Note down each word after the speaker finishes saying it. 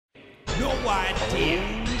No idea.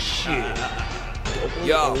 Oh shit.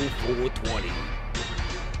 Yo. 420.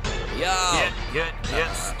 Yo. Get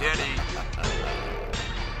steady.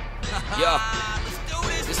 Yo. Let's do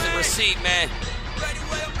this, This is the man. receipt, man. Bradie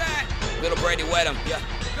Whetham back. Little Bradie Whetham. Yeah.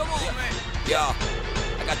 Come on, man. Yo.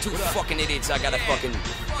 I got two fucking idiots I gotta fucking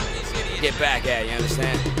Fuck these idiots. get back at, you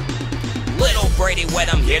understand? Little Bradie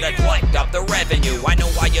Whetham here to collect up the revenue. I know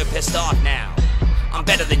why you're pissed off now. I'm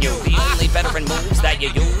better than you. The only veteran moves that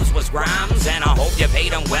you used was rhymes, and I hope you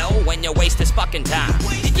paid them well when you waste this fucking time.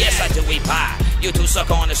 Yes, I do eat pie. You two suck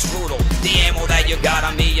on a strudel. The ammo that you got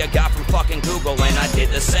on me, you got from fucking Google, and I did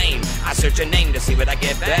the same. I searched your name to see what I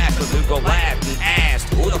get back, but Google laughed and asked,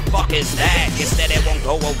 who the fuck is that? Instead, it won't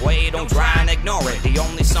go away, don't try and ignore it. The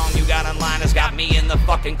only song you got online has got me in the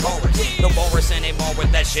fucking chorus. No chorus anymore with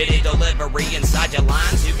that shitty delivery. Inside your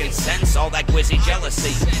lines, you can sense all that quizzy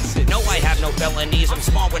jealousy. No, I have no felonies, I'm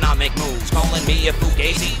smart when I make moves. Calling me a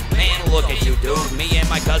fugazi? Man, look at you, dude. Me and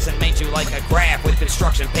my cousin made you like a graph with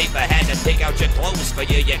construction paper. Had to take out your clothes for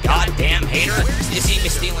you, you goddamn hater. You see me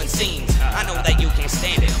stealing scenes, I know that you can't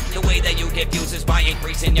stand it. The way that you get views is by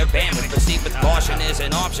increasing your bandwidth. Proceed with caution is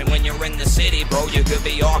an option when you're in the city, bro. You could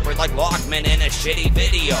be awkward like Lockman in a shitty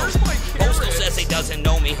video. Postal says he doesn't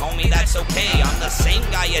know me, homie, that's okay. I'm the same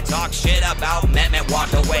guy you talk shit about, met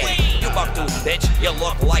walked away. You buck-tooth bitch, you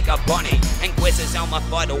look like a bunny. And quizzes on my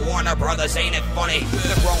butt, Warner Brothers, ain't it funny?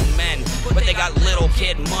 They're grown men, but they got little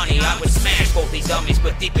kid money. I would smash both these dummies,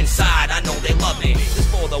 but deep inside, I know they love me. This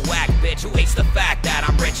for the whack bitch who hates the fact that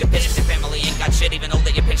I'm rich. Your bitches and family ain't got shit, even though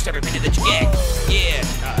that you pinched every penny that you get. Yeah,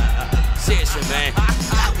 seriously, man.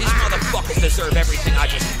 These motherfuckers deserve everything I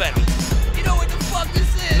just fed them. You know what the fuck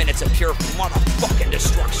this is? Minutes of pure motherfucking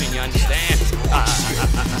destruction, you understand?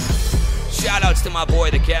 Shoutouts to my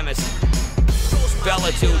boy, the chemist.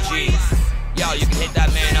 Bella 2G. Yo, you can hit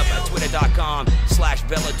that man up at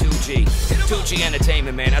twitter.com/Bella2G. 2G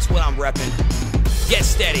Entertainment, man, that's what I'm repping. Get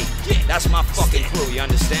steady. That's my fucking crew, you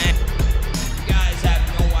understand? You guys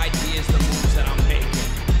have no ideas the moves that I'm making.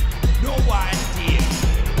 No idea.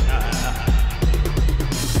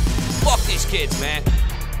 Fuck these kids, man.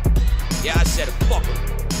 Yeah, I said fuck them.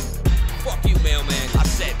 Fuck you, mailman. I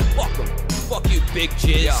said fuck them. Fuck you, big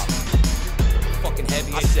jizz. Yo. Fucking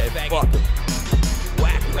heavy. I said fuck them.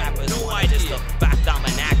 Whack rappers, no idea. Just the fact I'm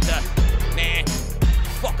an actor. Man,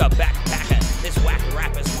 fuck a backpacker. This whack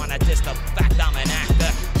rappers wanna just the fact I'm an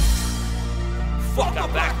actor. Fuck a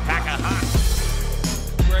backpacker, huh?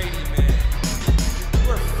 Bradie, man, you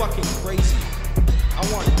are fucking crazy. I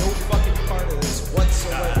want no fucking part of this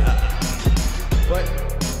whatsoever. But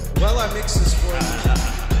while I mix this for you,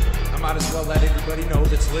 I might as well let everybody know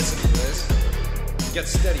that's listening to this. Get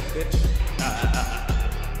steady, bitch. I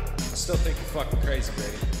still think you're fucking crazy,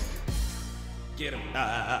 Bradie. Get him.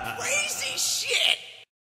 Crazy shit.